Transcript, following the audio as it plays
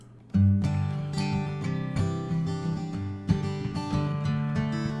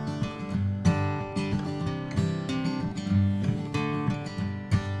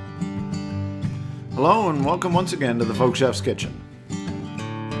Hello and welcome once again to the Folkchef's Kitchen.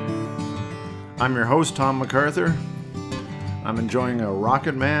 I'm your host, Tom MacArthur. I'm enjoying a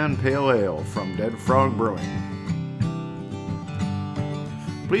Rocket Man Pale Ale from Dead Frog Brewing.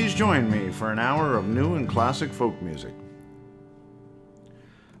 Please join me for an hour of new and classic folk music.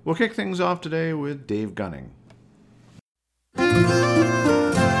 We'll kick things off today with Dave Gunning.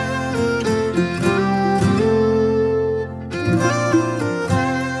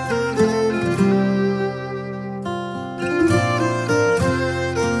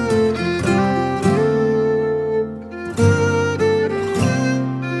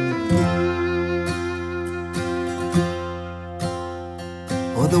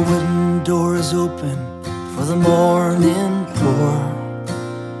 The wooden door is open for the morning pour,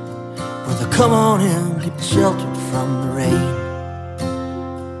 brother, come on in, get sheltered from the rain.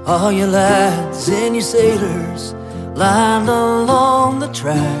 All you lads and you sailors lined along the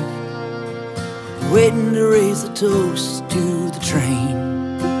track, waiting to raise a toast to the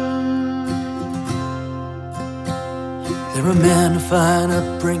train. There are men of fine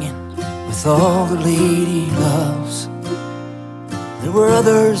upbringing with all the lady loves. There were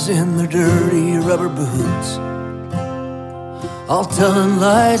others in their dirty rubber boots, all telling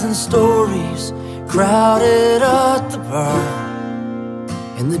lies and stories, crowded at the bar.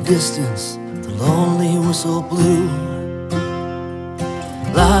 In the distance, the lonely whistle blew.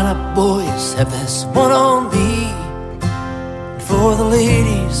 Line up, boys, have this one on me. And for the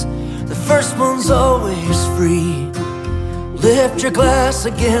ladies, the first one's always free. Lift your glass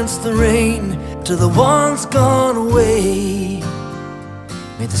against the rain to the ones gone away.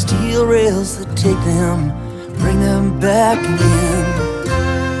 May the steel rails that take them bring them back again.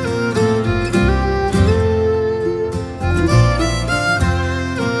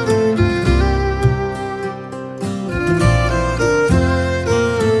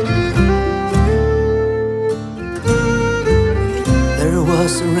 There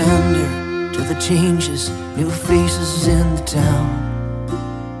was surrender to the changes, new faces in the town,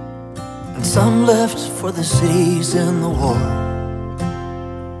 and some left for the cities and the war.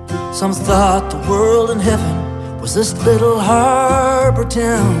 Some thought the world in heaven was this little harbor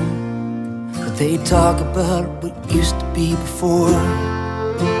town, but they talk about what used to be before.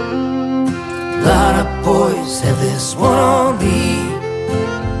 Line up, boys, have this one on me.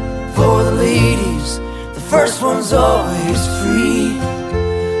 For the ladies, the first one's always free.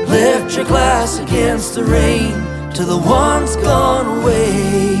 Lift your glass against the rain to the ones gone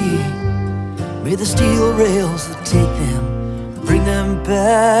away. May the steel rails that take them bring them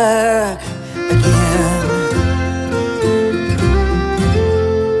back again.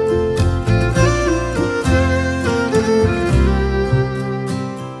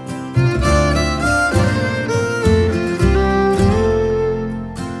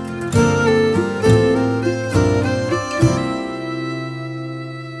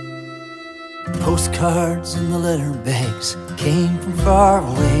 Postcards and the letter bags came from far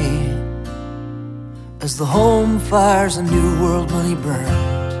away, as the home fires and New World money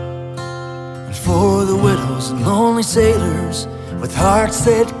burned. And for the widows and lonely sailors with hearts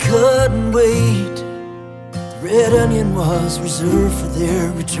that couldn't wait, the red onion was reserved for their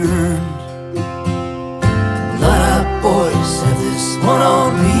return. Line up, boys, have this one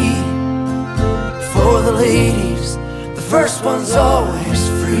on me. For the ladies, the first one's always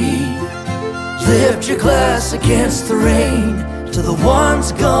free. Lift your glass against the rain to the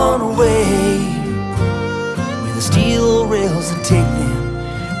ones gone away. The steel rails that take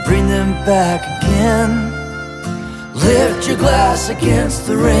them bring them back again. Lift your glass against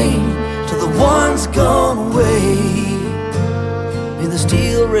the rain to the ones gone away. May the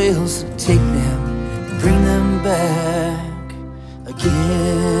steel rails that take them bring them back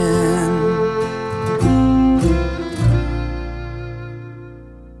again.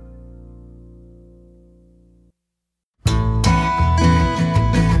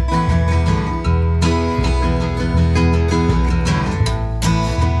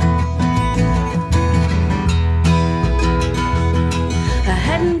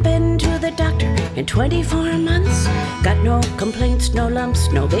 In 24 months, got no complaints, no lumps,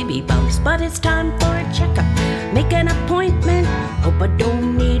 no baby bumps, but it's time for a checkup. Make an appointment. Hope I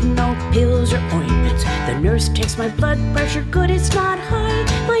don't need no pills or ointments. The nurse takes my blood pressure, good, it's not high.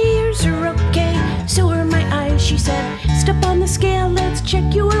 My ears are okay, so are my eyes. She said, step on the scale, let's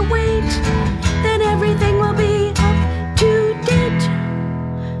check your weight. Then everything will be up to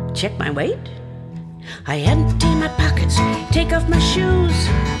date. Check my weight? I empty my pockets, take off my shoes,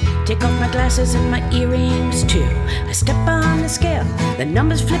 take off my glasses and my earrings too. I step on the scale, the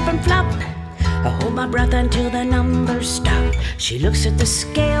numbers flip and flop. I hold my breath until the numbers stop. She looks at the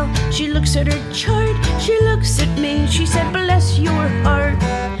scale, she looks at her chart, she looks at me, she said, bless your heart.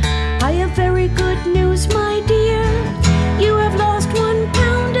 I have very good news, my dear. You have lost 1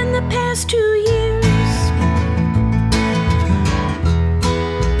 pound in the past 2 years.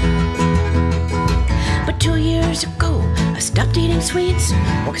 But 2 years ago, I stopped eating sweets,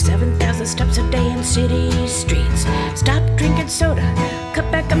 walked 7,000 steps a day in city streets, stopped drinking soda,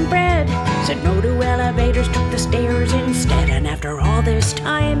 cut back on bread, said no to elevators, took the stairs instead. And after all this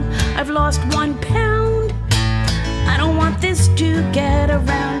time, I've lost 1 pound. I don't want this to get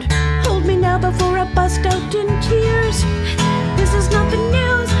around. Hold me now before I bust out in tears. This is not the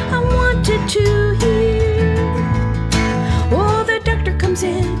news I wanted to hear. Oh, the doctor comes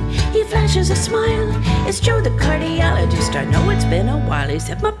in, he flashes a smile. It's Joe, the cardiologist. I know it's been a while. He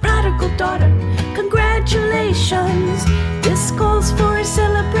said, my prodigal daughter, congratulations. This calls for a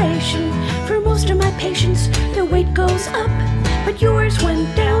celebration. For most of my patients, their weight goes up, but yours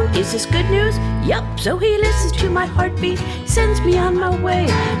went down. Is this good news? Yup. So he listens to my heartbeat, sends me on my way.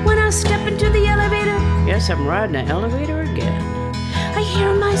 When I step into the elevator, yes, I'm riding the elevator again, I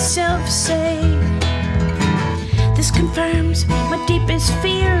hear myself say, this confirms my deepest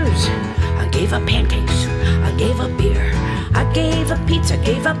fears. I gave up pancakes, I gave up beer, I gave up pizza,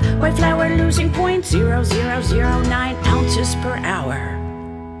 gave up white flour, losing 0.0009 ounces per hour.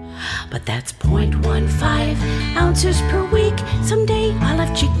 But that's 0.15 ounces per week. Someday I'll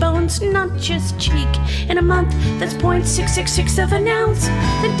have cheekbones, not just cheek. In a month, that's 0.666 of an ounce.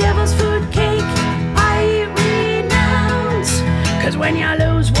 The devil's food cake, I renounce. 'Cause when you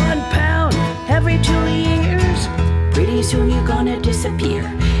lose 1 pound every 2 years, pretty soon you're gonna disappear.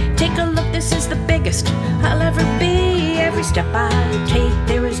 Take a look, this is the biggest I'll ever be. Every step I take,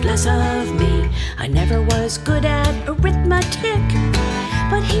 there is less of me. I never was good at arithmetic,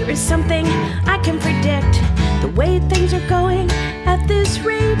 but here is something I can predict. The way things are going at this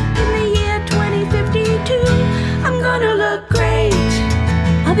rate, in the year 2052, I'm gonna look great.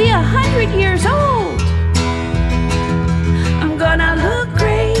 I'll be 100 years old. I'm gonna look great.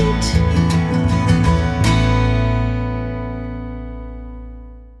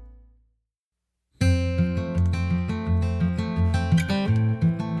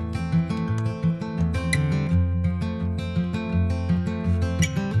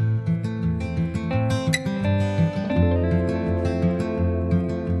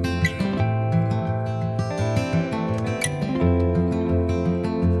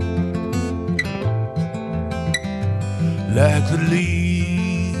 Like the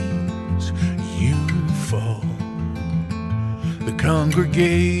leaves you fall, the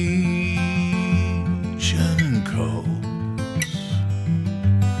congregation calls.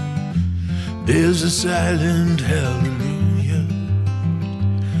 There's a silent hallelujah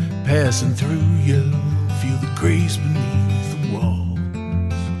passing through you. Feel the grace beneath the walls.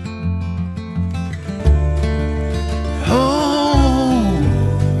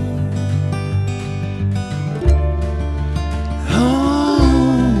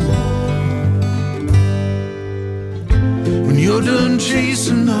 You're done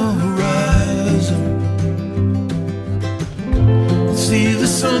chasing the horizon, see the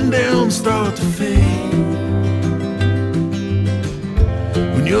sundown start to fade.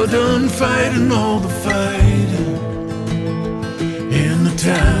 When you're done fighting all the fighting, and the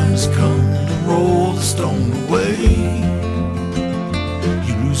time's come to roll the stone away,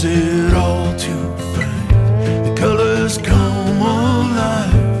 you lose it all to find the colors come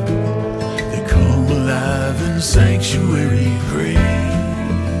alive. Alive in sanctuary grave.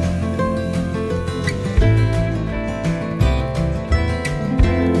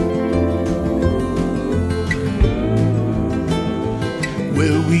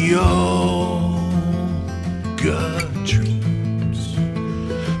 Well, we all got dreams,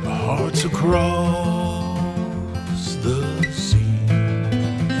 our hearts across the seas.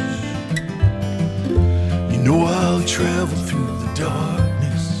 You know I'll travel through the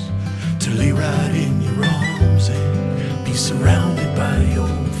darkness to lay right in your arms and be surrounded by your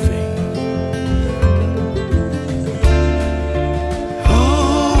faith. Oh,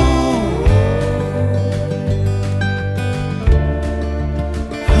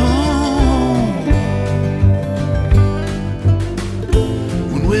 oh.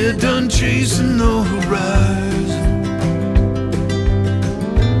 When we're done chasing the horizon,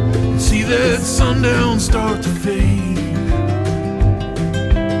 and see that sundown start to fade.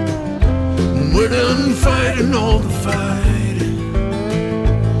 We're done fighting all the fighting,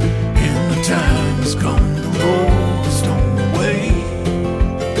 and the time's come to roll the stone away.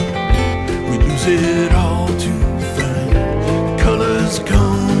 We lose it all to find the colors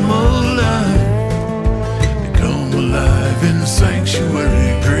come alive. alive in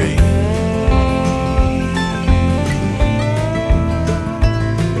sanctuary gray.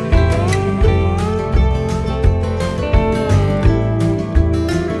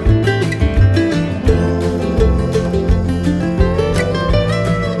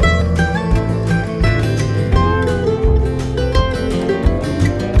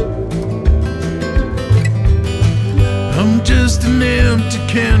 Just an empty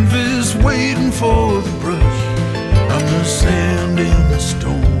canvas waiting for the brush. I'm the sand in the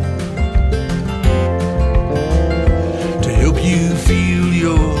storm to help you feel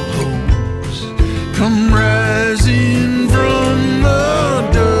your hopes come rising from the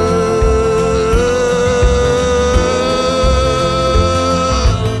dust.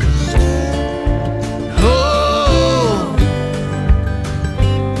 Oh,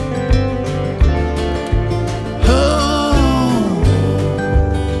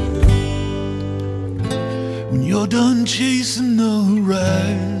 when you're done chasing the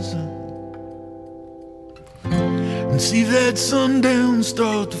horizon and see that sundown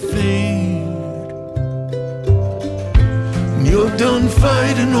start to fade, when you're done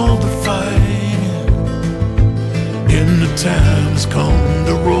fighting all the fighting and the time has come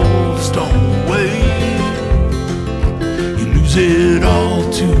to roll the stone away, you lose it all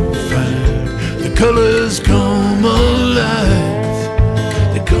to find the colors come alive.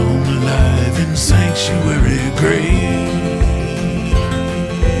 They come alive in sanctuary gray.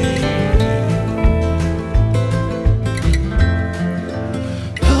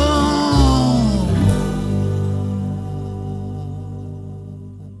 Oh.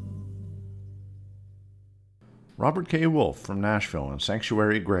 Robert K. Wolfe from Nashville and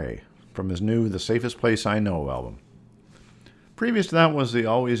Sanctuary Gray from his new The Safest Place I Know album. Previous to that was the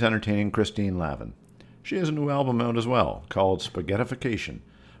always entertaining Christine Lavin. She has a new album out as well called Spaghettification,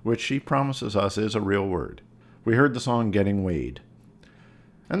 which she promises us is a real word. We heard the song Getting Weighed.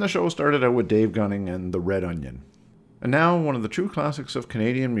 And the show started out with Dave Gunning and The Red Onion. And now one of the true classics of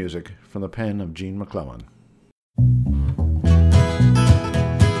Canadian music from the pen of Gene MacLellan.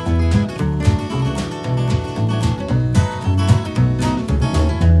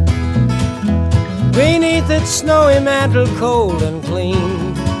 Beneath its snowy mantle, cold and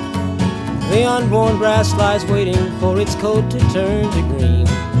clean, the unborn grass lies waiting for its coat to turn to green.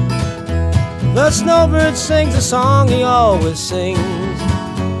 The snowbird sings a song he always sings,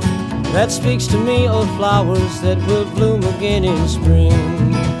 that speaks to me of flowers that will bloom again in spring.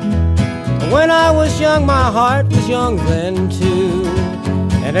 When I was young, my heart was young then too,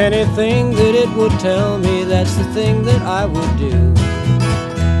 and anything that it would tell me, that's the thing that I would do.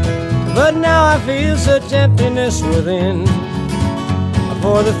 But now I feel such emptiness within,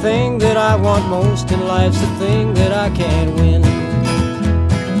 for the thing that I want most in life's the thing that I can't win.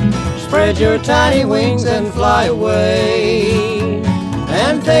 Spread your tiny wings and fly away,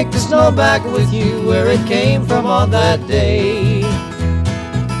 and take the snow back with you where it came from on that day.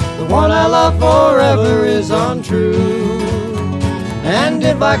 The one I love forever is untrue, and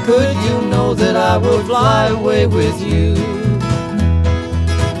if I could, you know that I would fly away with you.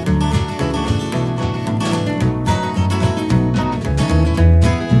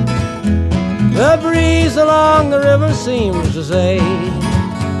 The breeze along the river seems to say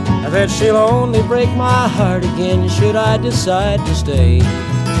that she'll only break my heart again should I decide to stay.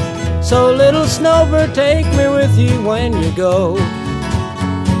 So little snowbird, take me with you when you go,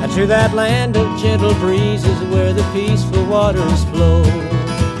 and to that land of gentle breezes where the peaceful waters flow.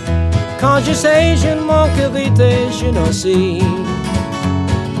 Quand je sais, je ne manque vite, je n'en sais,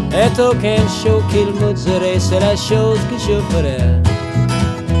 et aucun chose qu'il me dirait, c'est la chose que je ferais.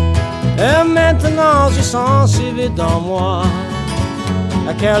 Et maintenant je sens si vite dans moi,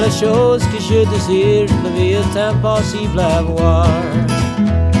 car les choses que je désire, la vie est impossible à voir.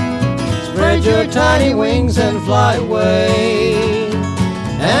 Spread your tiny wings and fly away,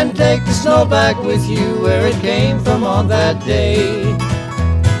 and take the snow back with you where it came from on that day.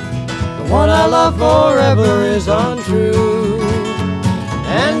 The one I love forever is untrue,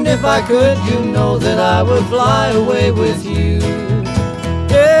 and if I could, you know that I would fly away with you.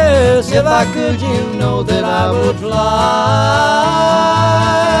 Yes, if I could, you know that I would fly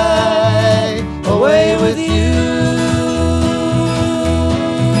away with you.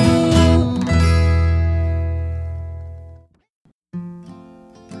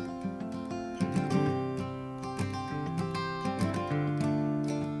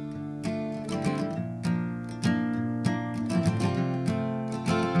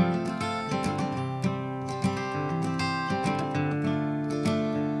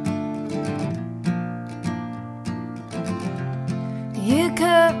 You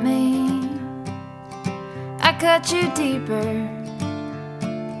cut me, I cut you deeper.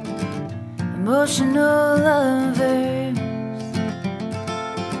 Emotional lovers.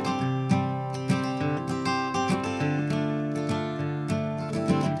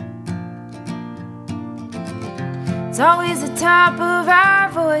 It's always the top of our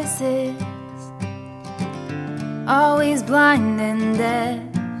voices, always blind and deaf.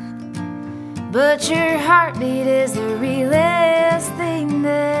 But your heartbeat is the realest thing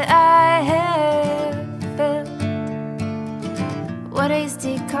that I have felt. What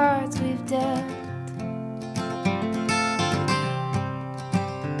hasty cards we've dealt.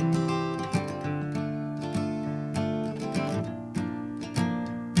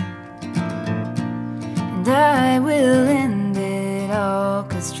 And I will end it all,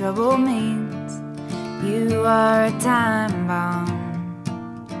 'cause trouble means you are a time bomb.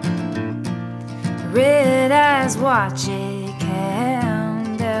 Red eyes watch it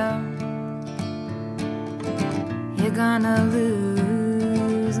count down. You're gonna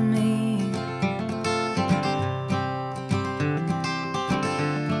lose me.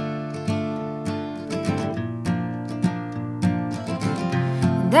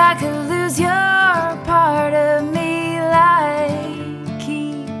 And I could lose your part of me like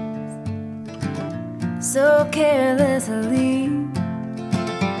keys, so carelessly.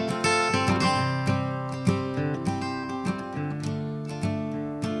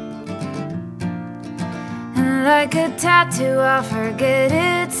 Like a tattoo, I'll forget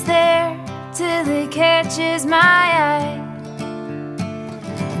it's there till it catches my eye.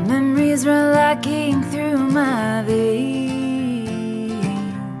 The memories run like ink through my veins.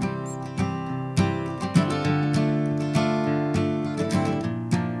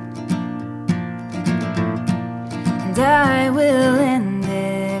 And I will end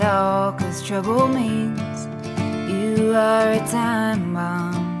it all, 'cause trouble means you are a time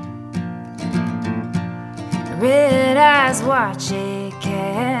bomb. Red eyes watch it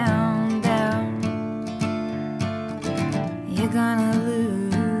count down. You're gonna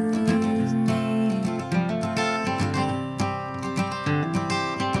lose me.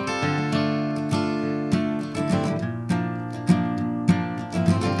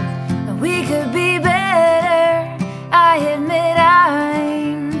 We could be better, I admit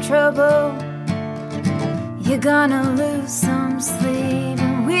I'm in trouble. You're gonna lose some sleep,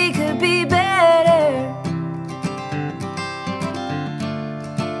 and we could be better.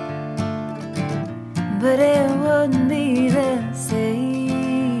 But it wouldn't be the same.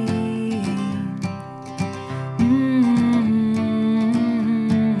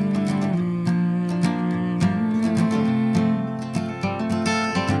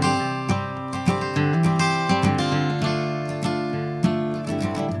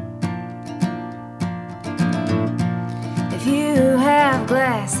 If you have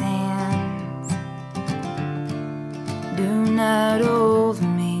glass hands, do not hold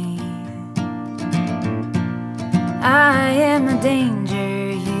me. I am a danger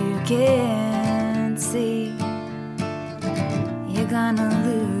you can't see. You're gonna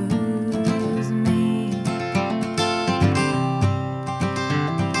lose me.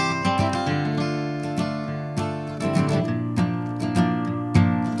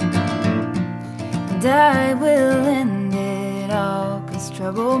 And I will end it all, 'cause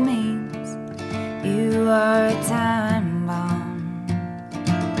trouble means you are a time bomb.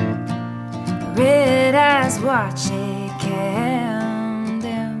 Red eyes watch it count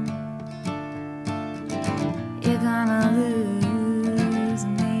down. You're gonna lose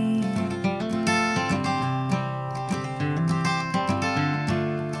me.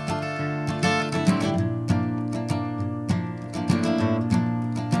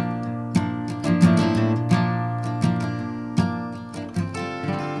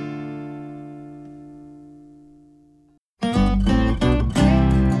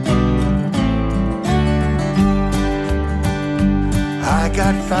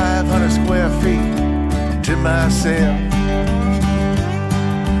 Got 500 square feet to myself.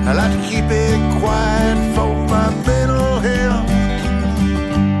 I like to keep it quiet for my mental health.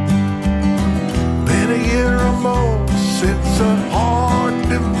 Been a year or more since a hard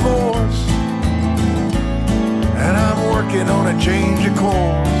divorce, and I'm working on a change of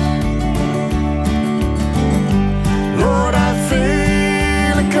course. Lord, I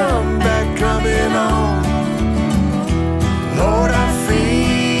feel a comeback coming on. Lord, I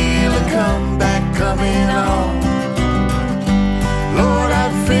feel a comeback coming on. Lord, I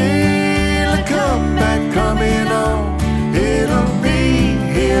feel a comeback coming on. It'll be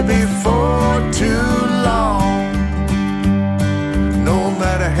here before too long. No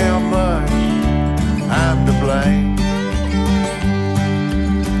matter how much I'm to blame,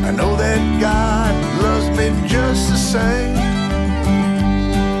 I know that God loves me just same.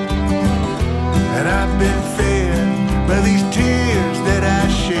 And I've been fed by these tears that I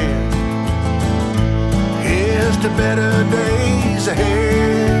shed. Here's to better days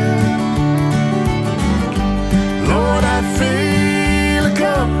ahead. Lord, I feel a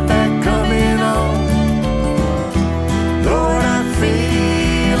comeback coming on. Lord, I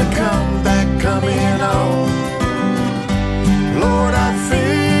feel a comeback coming on. Lord, I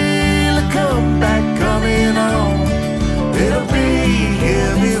feel a comeback coming on. It'll be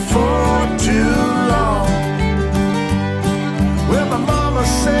here before too long. Well, my mama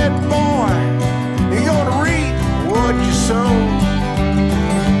said, boy, you're gonna reap what you sow.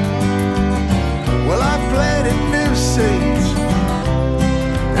 Well, I planted new seeds,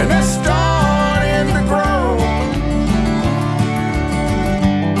 and they're starting to grow.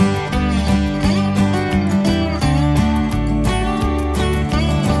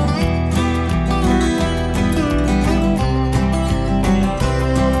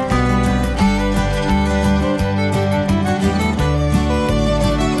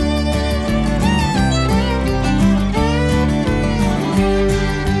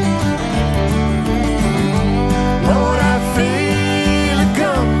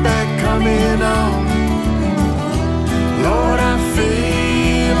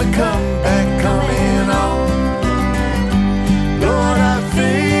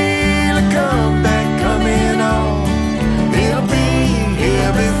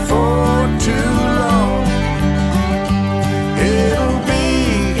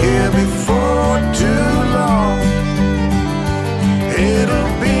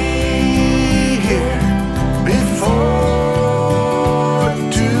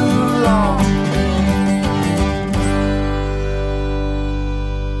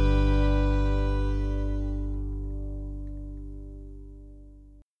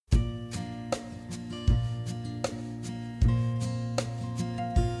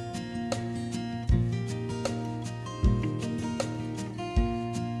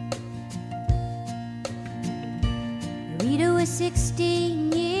 Rita was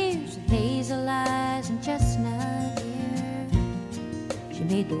 16 years of hazel eyes and chestnut hair. She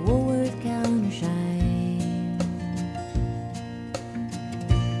made the Woolworth counter shine.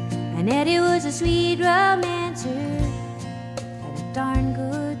 And Eddie was a sweet romancer and a darn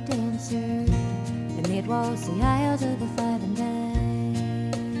good dancer. And they'd waltz the aisles of the five and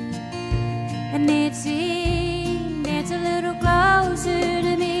dime. And they'd sing, dance a little closer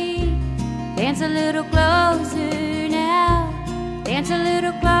to me, dance a little closer now, dance a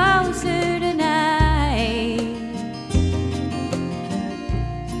little closer tonight.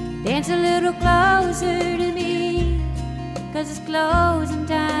 Dance a little closer to me, 'cause it's closing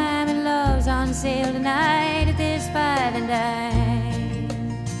time and love's on sale tonight at this five and dime.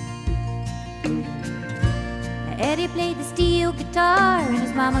 Now Eddie played the steel guitar and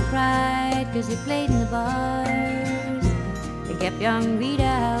his mama cried 'cause he played in the bars. They kept young Rita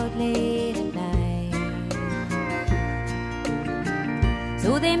out late at night.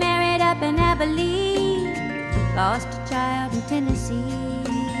 So they married up in Abilene, lost a child in Tennessee.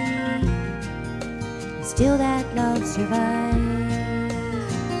 Still that love survived,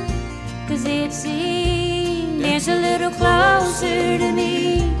 'cause they'd sing, dance a little closer to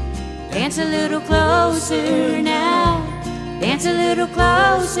me, dance a little closer now, dance a little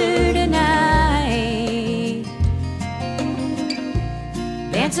closer tonight.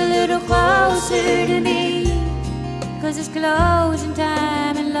 Dance a little closer to me, 'cause it's closing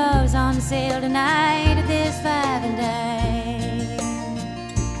time and love's on sale tonight at this five and dime.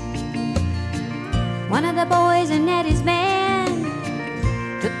 One of the boys in Eddie's band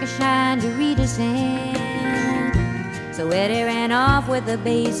took a shine to Rita's hand, so Eddie ran off with the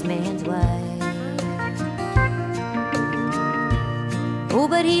bassman's wife. Oh,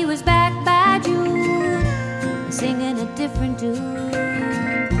 but he was back by June, singing a different tune,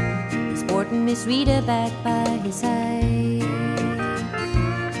 sporting Miss Rita back by his side.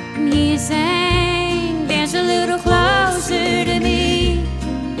 And he sang, dance a little closer to me,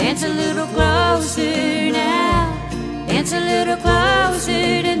 dance a little closer now, dance a little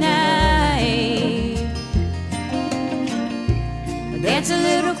closer tonight. Dance a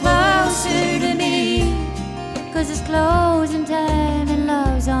little closer to me, 'cause it's closing time and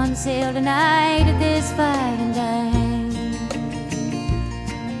love's on sale tonight at this five and dime.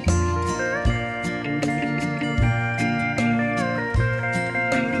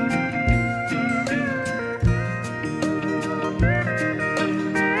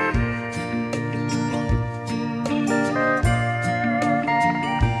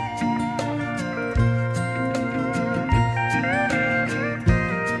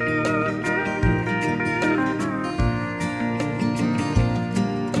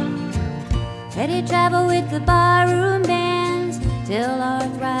 the barroom bands till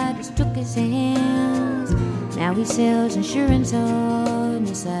arthritis took his hands. Now he sells insurance on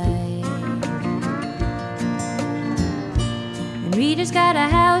the side. And Rita's got a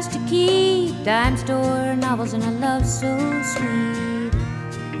house to keep, dime store, novels, and a love so sweet.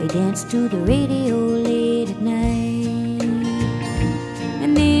 They dance to the radio late at night,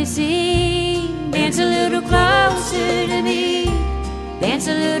 and they sing, dance a little closer to me, dance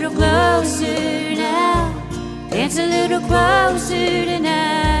a little closer now, dance a little closer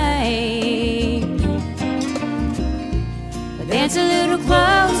tonight, but dance a little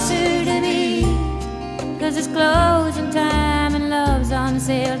closer to me, 'cause it's closing time and love's on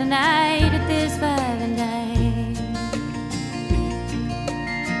sale tonight at this 5 and dime.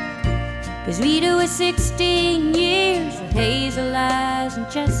 'Cause Rita was 16 years with hazel eyes and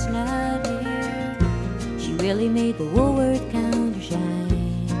chestnut hair. She really made the Woolworth counter shine.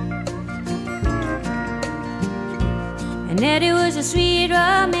 And Eddie was a sweet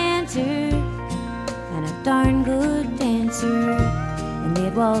romancer and a darn good dancer, and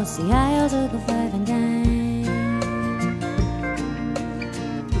they'd waltz the aisles of the 5 and dime.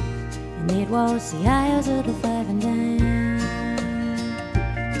 And they'd waltz the aisles of the 5 and dime.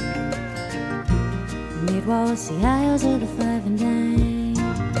 It was the aisles of the 5 and dime.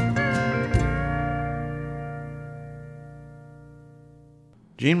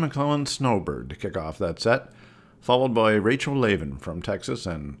 Gene MacLellan's Snowbird to kick off that set, followed by Rachel Lavin from Texas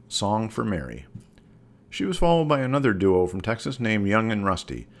and Song for Mary. She was followed by another duo from Texas named Young and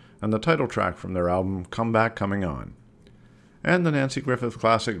Rusty, and the title track from their album Come Back Coming On. And the Nanci Griffith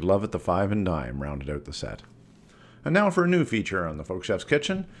classic Love at the 5 and Dime rounded out the set. And now for a new feature on the Folkchef's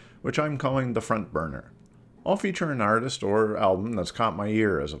Kitchen, which I'm calling The Front Burner. I'll feature an artist or album that's caught my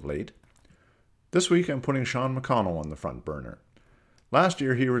ear as of late. This week I'm putting Sean McConnell on the front burner. Last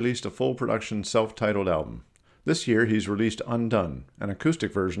year he released a full production self-titled album. This year he's released Undone, an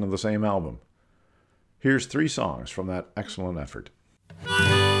acoustic version of the same album. Here's 3 songs from that excellent effort.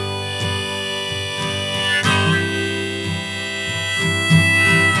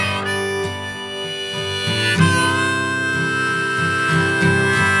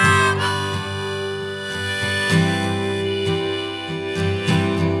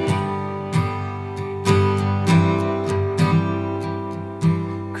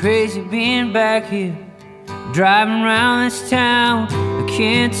 Crazy being back here, driving around this town. I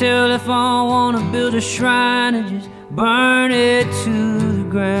can't tell if I want to build a shrine or just burn it to the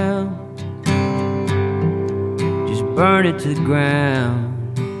ground. Just burn it to the ground.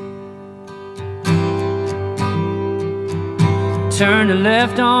 Turned to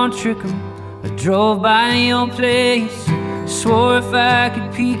left on Trickham, I drove by your place. Swore if I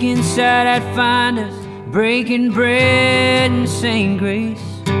could peek inside I'd find us breaking bread and saying grace.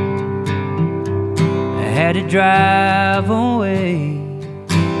 I had to drive away,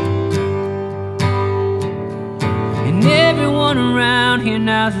 and everyone around here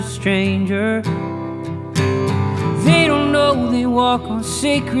now's a stranger. They don't know they walk on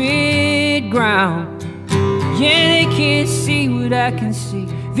sacred ground. Yeah, they can't see what I can see.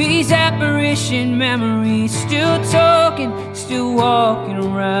 These apparition memories, still talking, still walking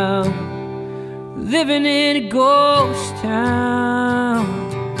around, living in a ghost town.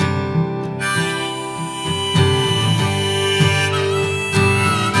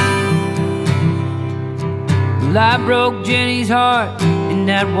 Well, I broke Jenny's heart in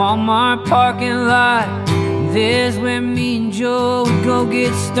that Walmart parking lot. There's where me and Joe would go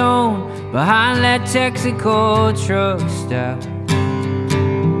get stoned behind that Texaco truck stop,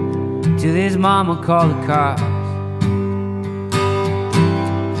 till his mama called the cops.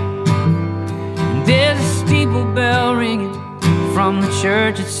 And there's a steeple bell ringing from the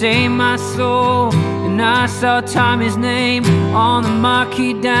church that saved my soul. And I saw Tommy's name on the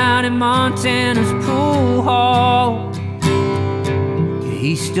marquee down in Montana's pool hall. Yeah,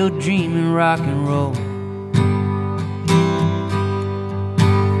 he's still dreaming rock and roll.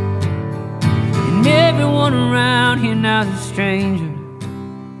 And everyone around here now's a stranger.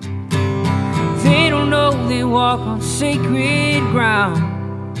 They don't know they walk on sacred ground.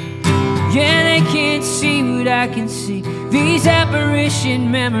 Yeah, they can't see what I can see. These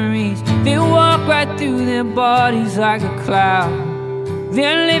apparition memories, they walk right through their bodies like a cloud.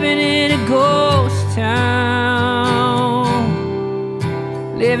 They're living in a ghost town,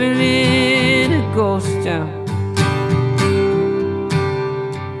 living in a ghost town.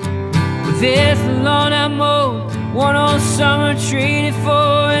 But there's the lawn I mowed one old summer, traded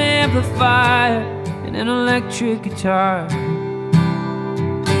for an amplifier and an electric guitar.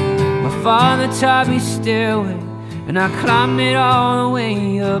 My father taught me stairway, and I climbed it all the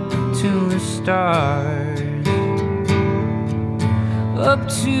way up to the stars. up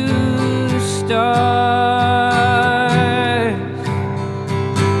to the stars.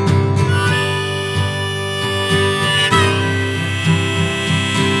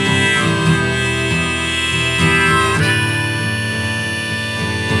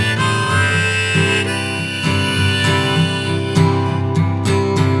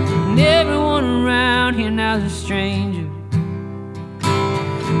 And everyone around here now's a stranger.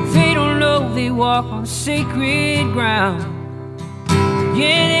 They don't know they walk on sacred ground.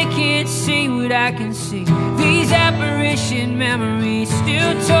 Yeah, they can't see what I can see. These apparition memories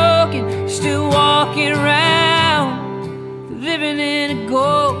still talking, still walking around, living in a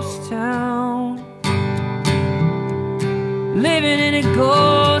ghost town. Living in a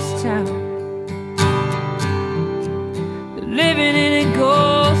ghost town. Living in a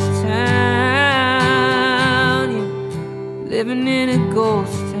ghost town. Yeah. Living in a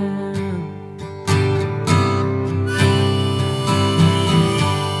ghost town.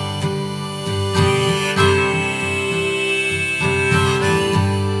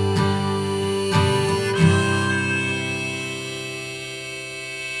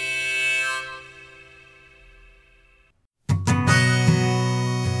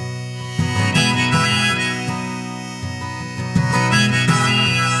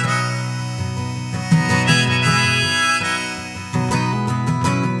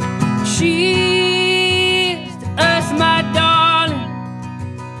 Cheers to us, my darling.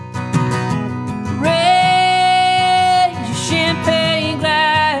 Raise your champagne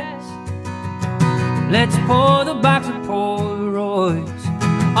glass. Let's pour the box of Polaroids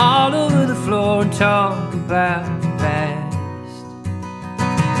all over the floor and talk about the past.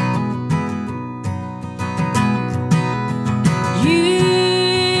 You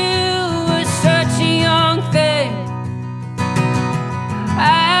were such a young thing. I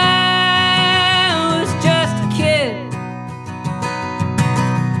was just a kid.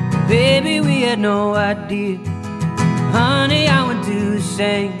 Baby, we had no idea. Honey, I would do the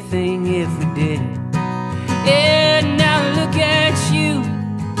same thing if we did. And now look at you,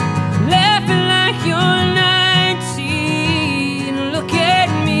 laughing like you're 19. Look at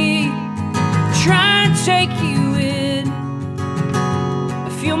me, trying to take you in. A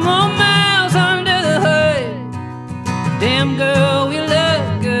few more miles under the hood. Damn girl, we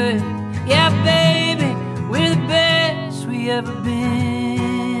look good. Yeah, baby, we're the best we ever been.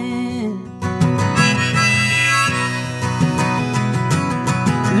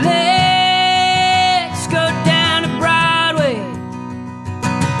 Let's go down to Broadway,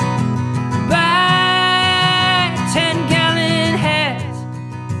 buy 10-gallon hats.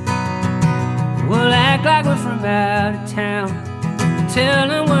 We'll act like we're from out of town, tell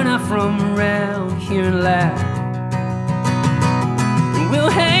them we're not from around here and laugh. We'll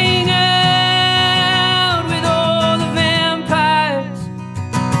hang out with all the vampires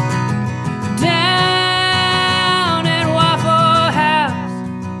down at Waffle House,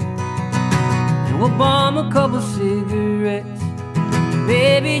 and we'll bomb a couple cigarettes,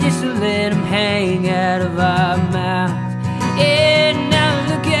 baby, just to let them hang out of our mouths. And now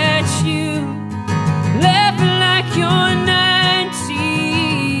look at you, laughing like you're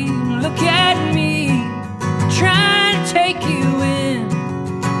 19. Look at me, trying to take you in.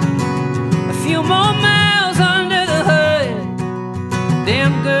 A few more miles under the hood.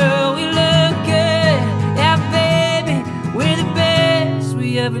 Damn girl, we look good. Yeah, baby, we're the best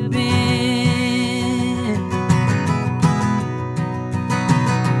we ever been.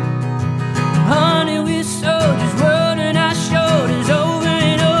 Honey, we're soldiers running our shoulders over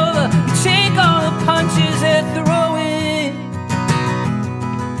and over. We take all the punches they're throwing.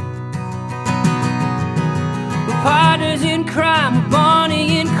 We're partners in crime, we're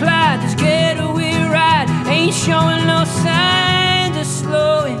Bonnie and Clyde. This getaway ride ain't showing no signs of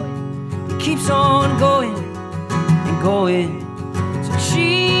slowing. It keeps on going and going. So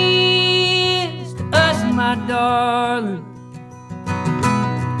cheers to us, my darling.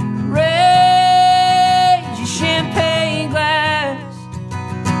 Raise your champagne glass.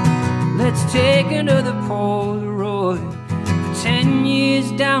 Let's take another Polaroid 10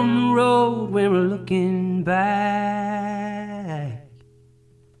 years down the road when we're looking back.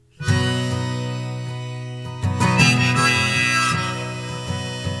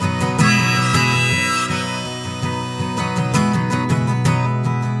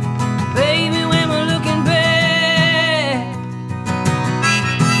 Baby, when we're looking back.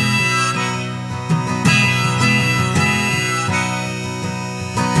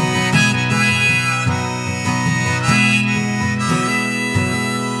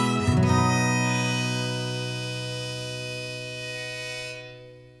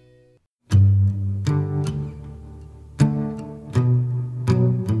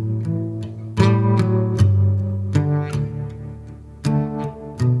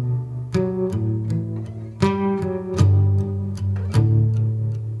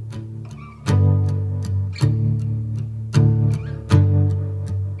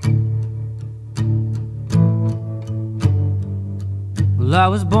 Well, I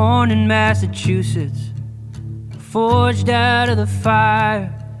was born in Massachusetts, forged out of the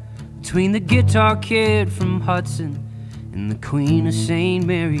fire, between the guitar kid from Hudson and the Queen of St.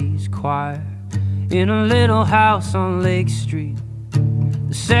 Mary's choir, in a little house on Lake Street,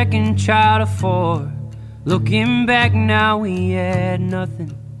 the second child of 4. Looking back now, we had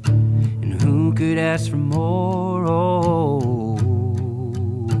nothing, and who could ask for more? Oh,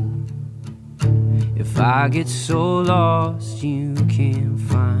 if I get so lost you can't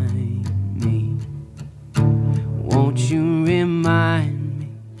find me, won't you remind me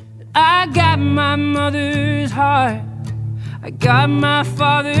that I got my mother's heart, I got my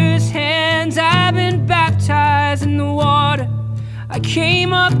father's hands, I've been baptized in the water, I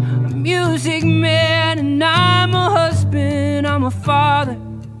came up a music man, and I'm a husband, I'm a father,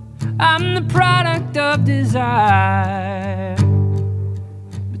 I'm the product of desire,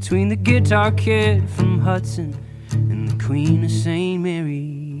 between the guitar kid from Hudson and the Queen of St.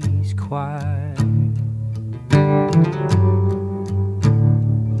 Mary's choir.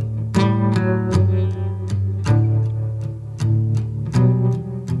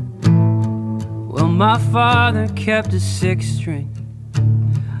 Well, my father kept a 6-string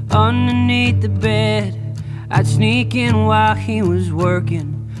underneath the bed. I'd sneak in while he was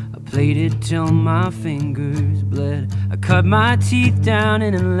working, I played it till my fingers bled. I cut my teeth down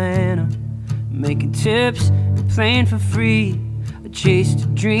in Atlanta, making tips and playing for free. I chased a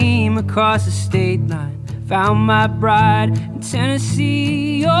dream across the state line, found my bride in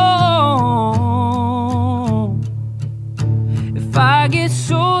Tennessee. Oh, if I get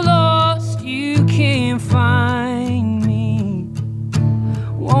so lost you can't find me,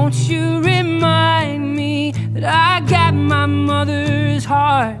 won't you remind me that I got my mother's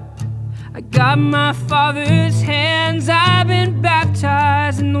heart, I got my father's hands, I've been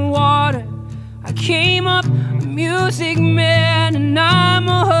baptized in the water, I came up a music man, and I'm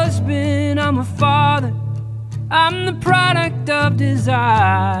a husband, I'm a father, I'm the product of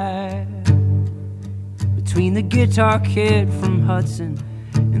desire, between the guitar kid from Hudson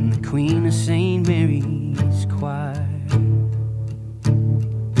and the Queen of St. Mary's choir.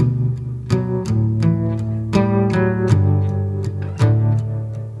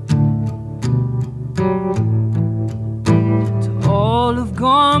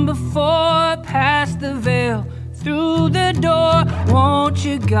 Gone before, past the veil, through the door, won't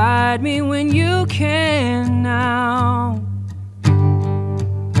you guide me when you can now?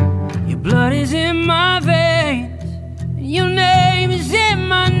 Your blood is in my veins, and your name is in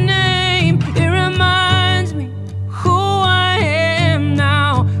my name. It reminds me who I am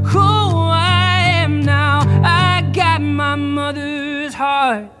now, who I am now. I got my mother's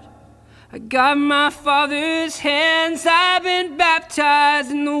heart, I got my father's hands, I've been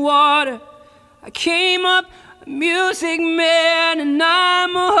baptized in the water, I came up a music man, and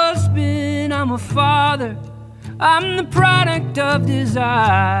I'm a husband, I'm a father, I'm the product of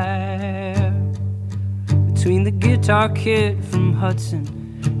desire, between the guitar kid from Hudson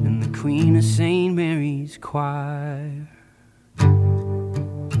and the Queen of St. Mary's choir.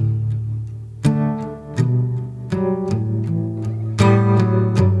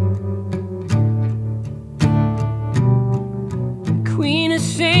 Queen of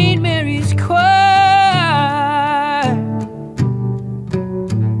St. Mary's choir.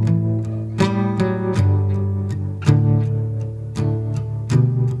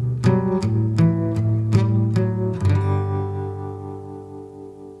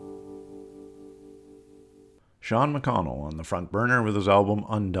 Sean McConnell on the front burner with his album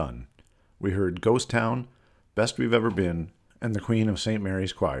Undone. We heard Ghost Town, Best We've Ever Been, and the Queen of St.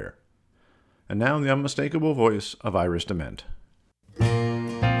 Mary's Choir. And now the unmistakable voice of Iris DeMent.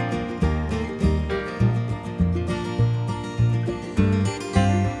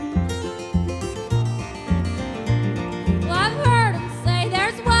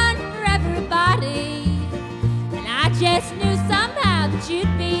 Just knew somehow that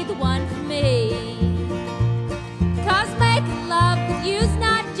you'd be the one for me. 'Cause making love with you's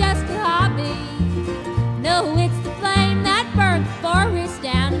not just a hobby. No, it's the flame that burns the forest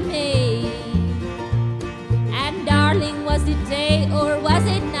down in me. And darling, was it day or was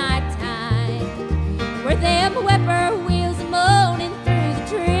it nighttime? Were them whippoorwills moaning through the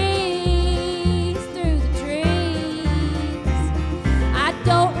trees, through the trees? I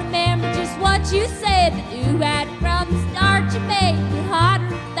don't remember just what you said, but you had from the start, you made me hotter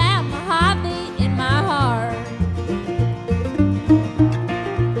than Mojave in my heart.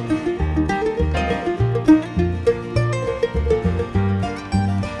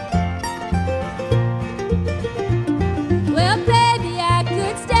 Well, baby, I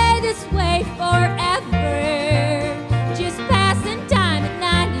could stay this way forever, just passing time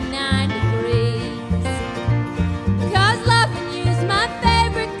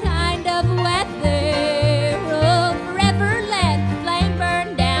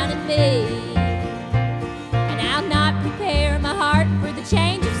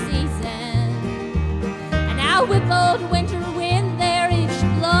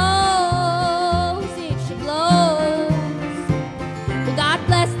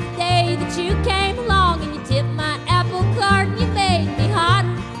day that you came along and you tipped my apple cart and you made me hotter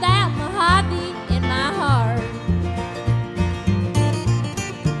than Mojave in my heart.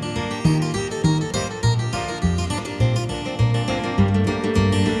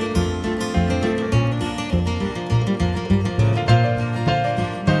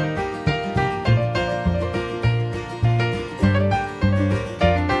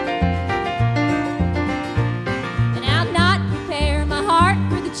 And I'll not prepare my heart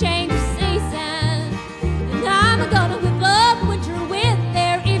for the change of season. And I'm gonna whip up winter wind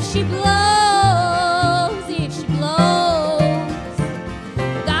there if she blows, if she blows.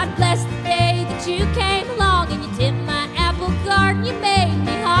 God bless the day that you came along and you tipped my apple cart and you made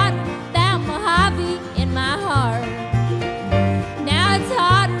me hotter than Mojave in my heart. Now it's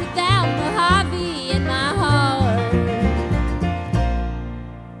hotter than Mojave in my heart.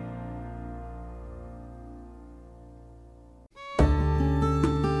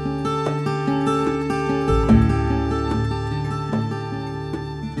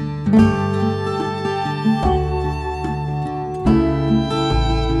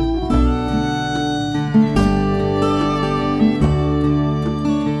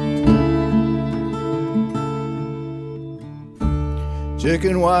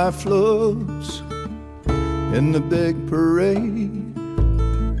 Chicken wire floats in the big parade,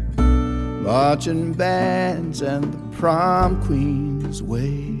 marching bands and the prom queens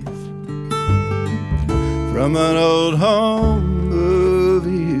wave. From an old home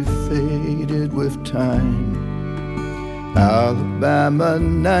movie faded with time, Alabama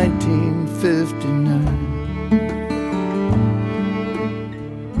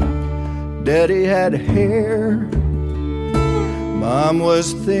 1959. Daddy had hair, Mom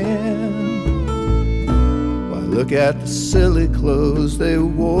was thin. Why, look at the silly clothes they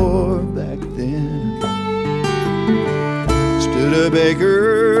wore back then. Stood a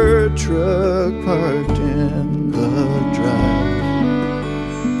Baker truck parked in the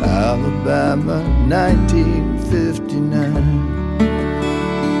drive, Alabama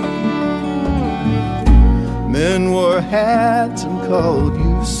 1959. Men wore hats and called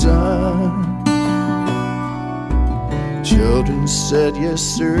you son. Children said yes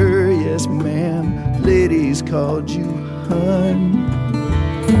sir, yes ma'am. Ladies called you hun.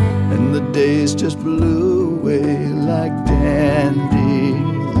 And the days just blew away like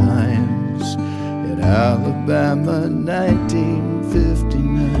dandelions in Alabama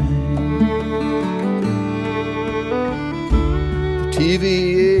 1959. The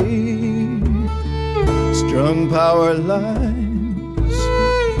TVA strung power lines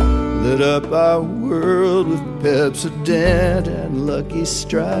lit up our world with Pepsodent and Lucky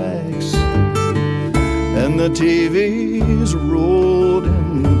Strikes. And the TVs rolled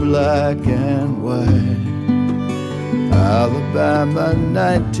in black and white, Alabama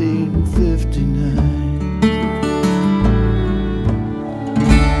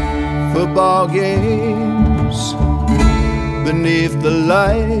 1959. Football games beneath the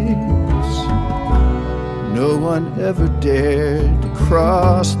lights, no one ever dared to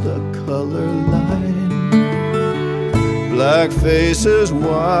cross the color line. Black faces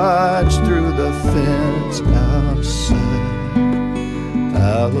watched through the fence outside,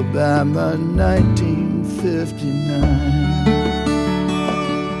 Alabama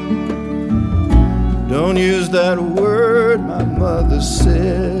 1959. Don't use that word, my mother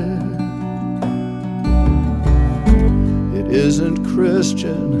said. It isn't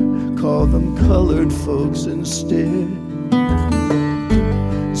Christian, call them colored folks instead.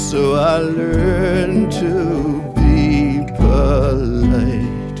 So I learned to be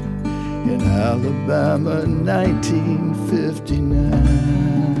polite in Alabama 1959.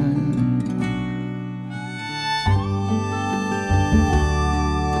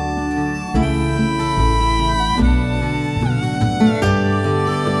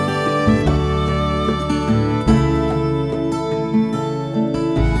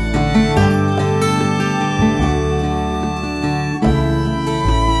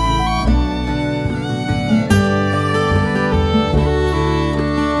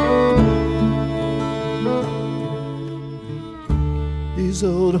 These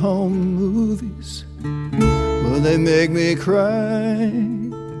old home movies, well, they make me cry.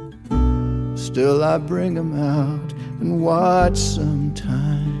 Still I bring them out and watch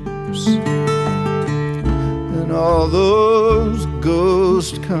sometimes. And all those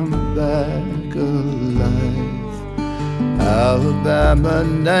ghosts come back alive. Alabama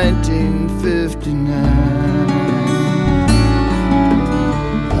 1959.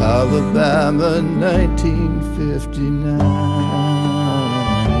 Alabama 1959.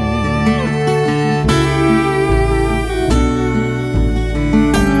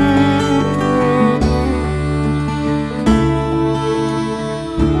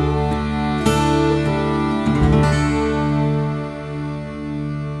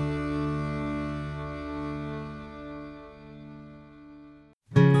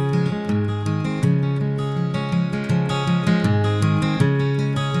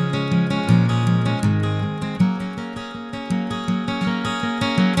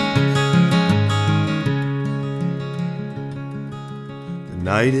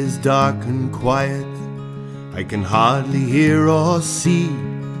 night is dark and quiet, I can hardly hear or see.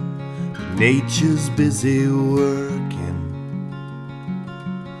 Nature's busy working,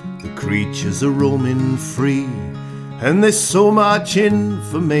 the creatures are roaming free, and there's so much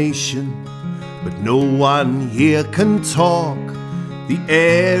information, but no one here can talk. The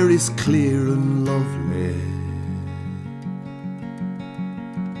air is clear and lovely,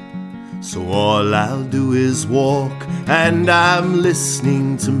 so all I'll do is walk, and I'm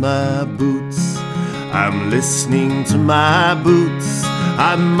listening to my boots. I'm listening to my boots.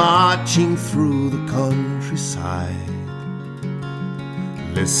 I'm marching through the countryside,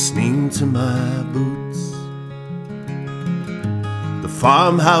 listening to my boots. The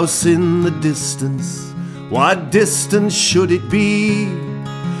farmhouse in the distance, what distance should it be?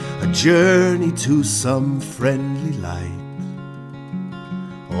 A journey to some friendly light,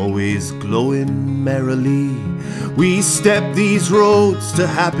 always glowing merrily. We step these roads to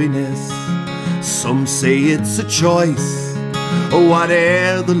happiness. Some say it's a choice, or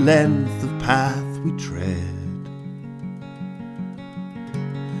whate'er the length of path we tread.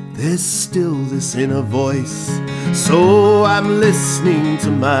 There's still this inner voice, so I'm listening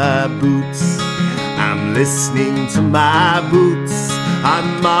to my boots. I'm listening to my boots.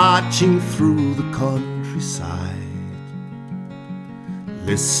 I'm marching through the countryside,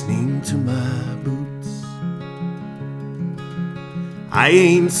 listening to my boots. I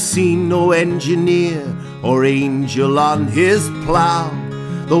ain't seen no engineer or angel on his plow,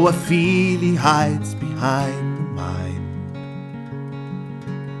 though I feel he hides behind the mind.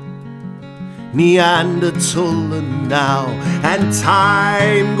 Neanderthal now, and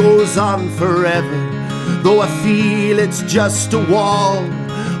time goes on forever, though I feel it's just a wall.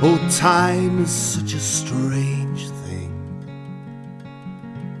 Oh, time is such a strange thing.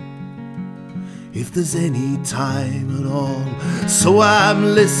 If there's any time at all, so I'm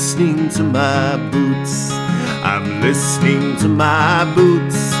listening to my boots. I'm listening to my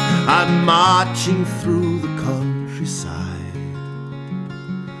boots. I'm marching through the countryside,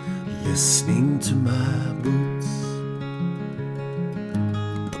 listening to my boots.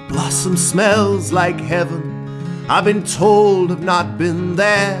 The blossom smells like heaven. I've been told I've not been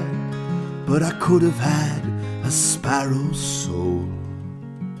there, but I could have had a sparrow's soul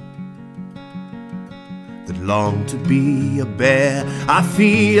that longed to be a bear. I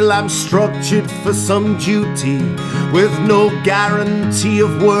feel I'm structured for some duty with no guarantee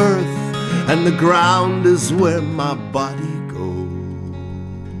of worth, and the ground is where my body goes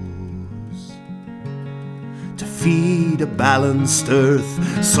to feed a balanced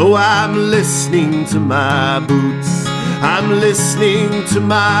earth. So I'm listening to my boots. I'm listening to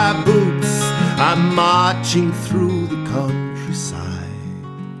my boots. I'm marching through the countryside,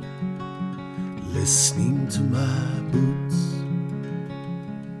 listening to my boots.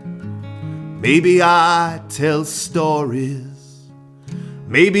 Maybe I tell stories,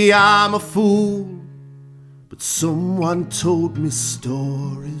 maybe I'm a fool, but someone told me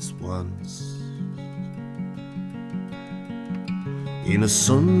stories once. In a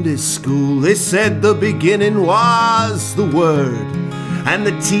Sunday school, they said the beginning was the Word, and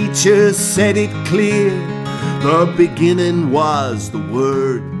the teacher said it clear. The beginning was the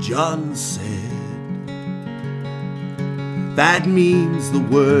Word, John said. That means the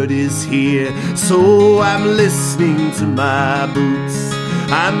Word is here, so I'm listening to my boots.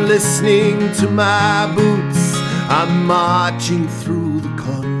 I'm listening to my boots. I'm marching through the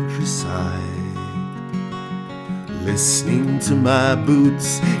countryside, listening to my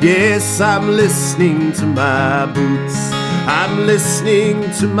boots. Yes, I'm listening to my boots. I'm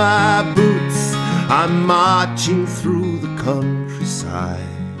listening to my boots. I'm marching through the countryside,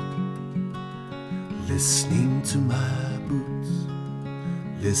 listening to my boots,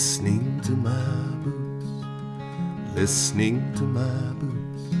 listening to my boots, listening to my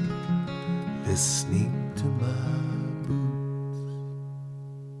boots, listening to my boots.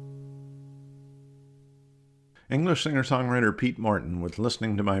 English singer-songwriter Pete Morton with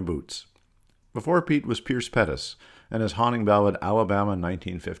Listening to My Boots. Before Pete was Pierce Pettis and his haunting ballad Alabama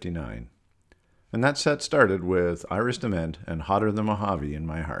 1959. And that set started with Iris DeMent and Hotter Than Mojave in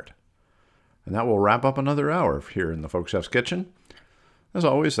My Heart. And that will wrap up another hour here in the Folkchef's Kitchen. As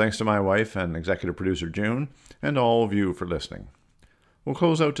always, thanks to my wife and executive producer June, and all of you for listening. We'll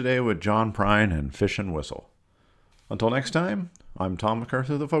close out today with John Prine and Fish and Whistle. Until next time, I'm Tom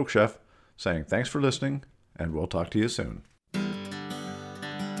MacArthur, the Folkchef, saying thanks for listening, and we'll talk to you soon.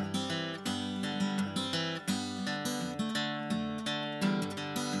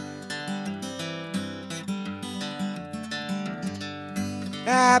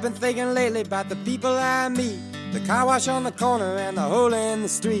 I've been thinking lately about the people I meet, the car wash on the corner and the hole in the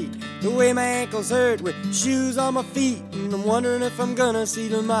street, the way my ankles hurt with shoes on my feet, and I'm wondering if I'm gonna see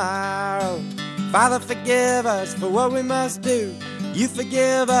tomorrow. Father, forgive us for what we must do. You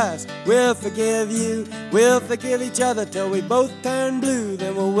forgive us, we'll forgive you. We'll forgive each other till we both turn blue.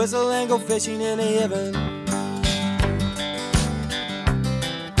 Then we'll whistle and go fishing in heaven.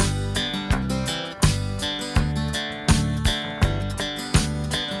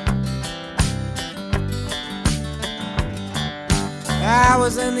 I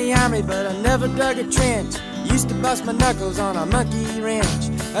was in the army, but I never dug a trench. Used to bust my knuckles on a monkey wrench.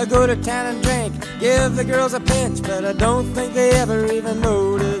 I go to town and drink, give the girls a pinch, but I don't think they ever even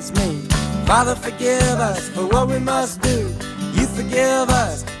notice me. Father, forgive us for what we must do. You forgive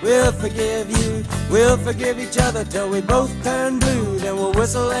us, we'll forgive you. We'll forgive each other till we both turn blue. Then we'll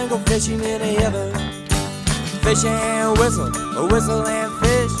whistle and go fishing in heaven. Fish and whistle, or whistle and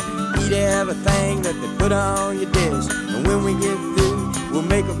fish. Eat everything that they put on your dish. And when we get through, we'll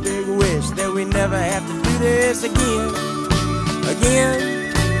make a big wish that we never have to do this again. Again.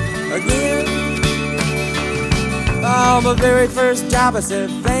 Again. Oh, my very first job I said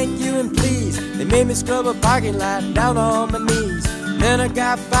thank you and please. They made me scrub a parking lot down on my knees. Then I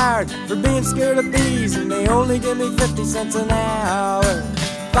got fired for being scared of bees, and they only give me 50 cents an hour.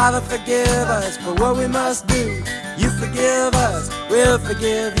 Father, forgive us for what we must do. You forgive us, we'll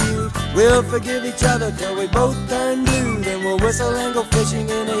forgive you. We'll forgive each other till we both turn blue. Then we'll whistle and go fishing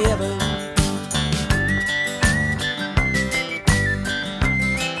in heaven.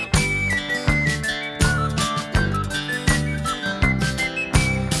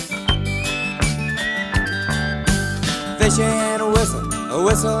 Fish and a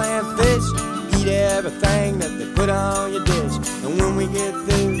whistle and fish. Eat everything that they put on your dish. And when we get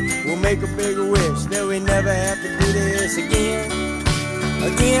through, we'll make a big wish that we never have to do this again.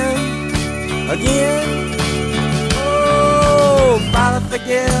 Again, again. Oh, Father,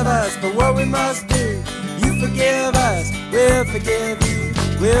 forgive us for what we must do. You forgive us, we'll forgive you.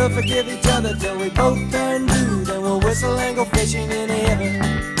 We'll forgive each other till we both turn blue. Then we'll whistle and go fishing in heaven.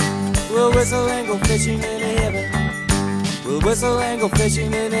 We'll whistle and go fishing in heaven. We'll whistle and go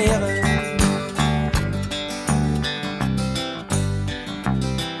fishing in heaven.